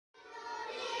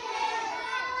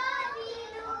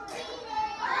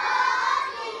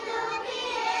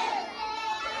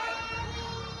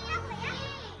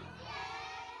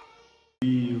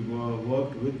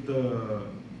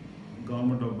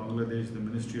government of Bangladesh, the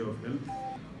Ministry of Health,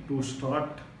 to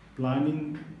start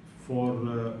planning for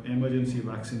emergency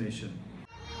vaccination.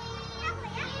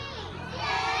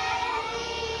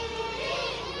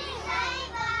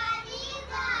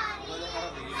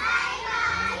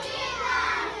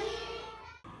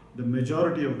 The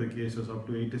majority of the cases, up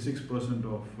to 86%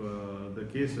 of the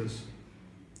cases,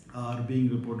 are being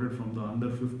reported from the under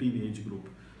 15 age group,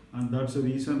 and that's the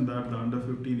reason that the under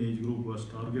 15 age group was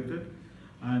targeted,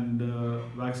 and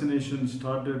vaccination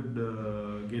started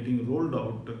getting rolled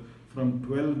out from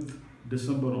 12th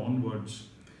December onwards.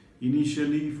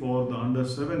 Initially for the under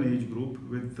 7 age group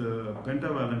with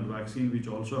pentavalent vaccine, which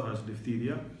also has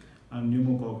diphtheria, and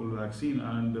pneumococcal vaccine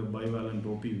and bivalent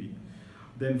OPV.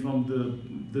 Then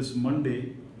from this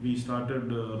Monday, we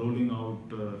started rolling out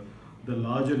the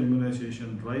larger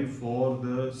immunization drive for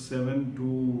the 7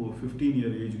 to 15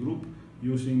 year age group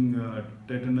using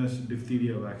tetanus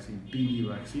diphtheria vaccine, TD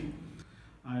vaccine.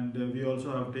 And we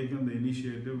also have taken the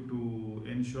initiative to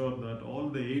ensure that all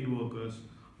the aid workers,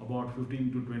 about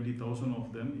 15 to 20,000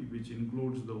 of them, which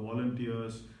includes the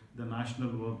volunteers, the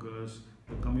national workers,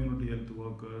 the community health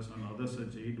workers and other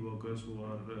such aid workers who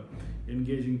are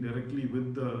engaging directly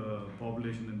with the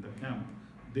population in the camp,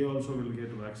 they also will get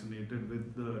vaccinated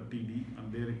with the TD,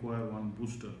 and they require one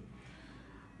booster.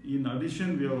 In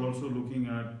addition, we are also looking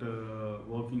at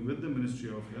working with the Ministry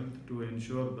of Health to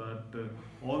ensure that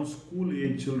all school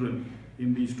age children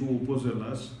in these two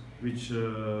upazilas, which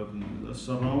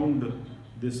surround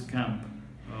this camp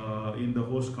in the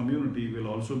host community, will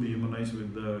also be immunized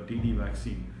with the TD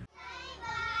vaccine.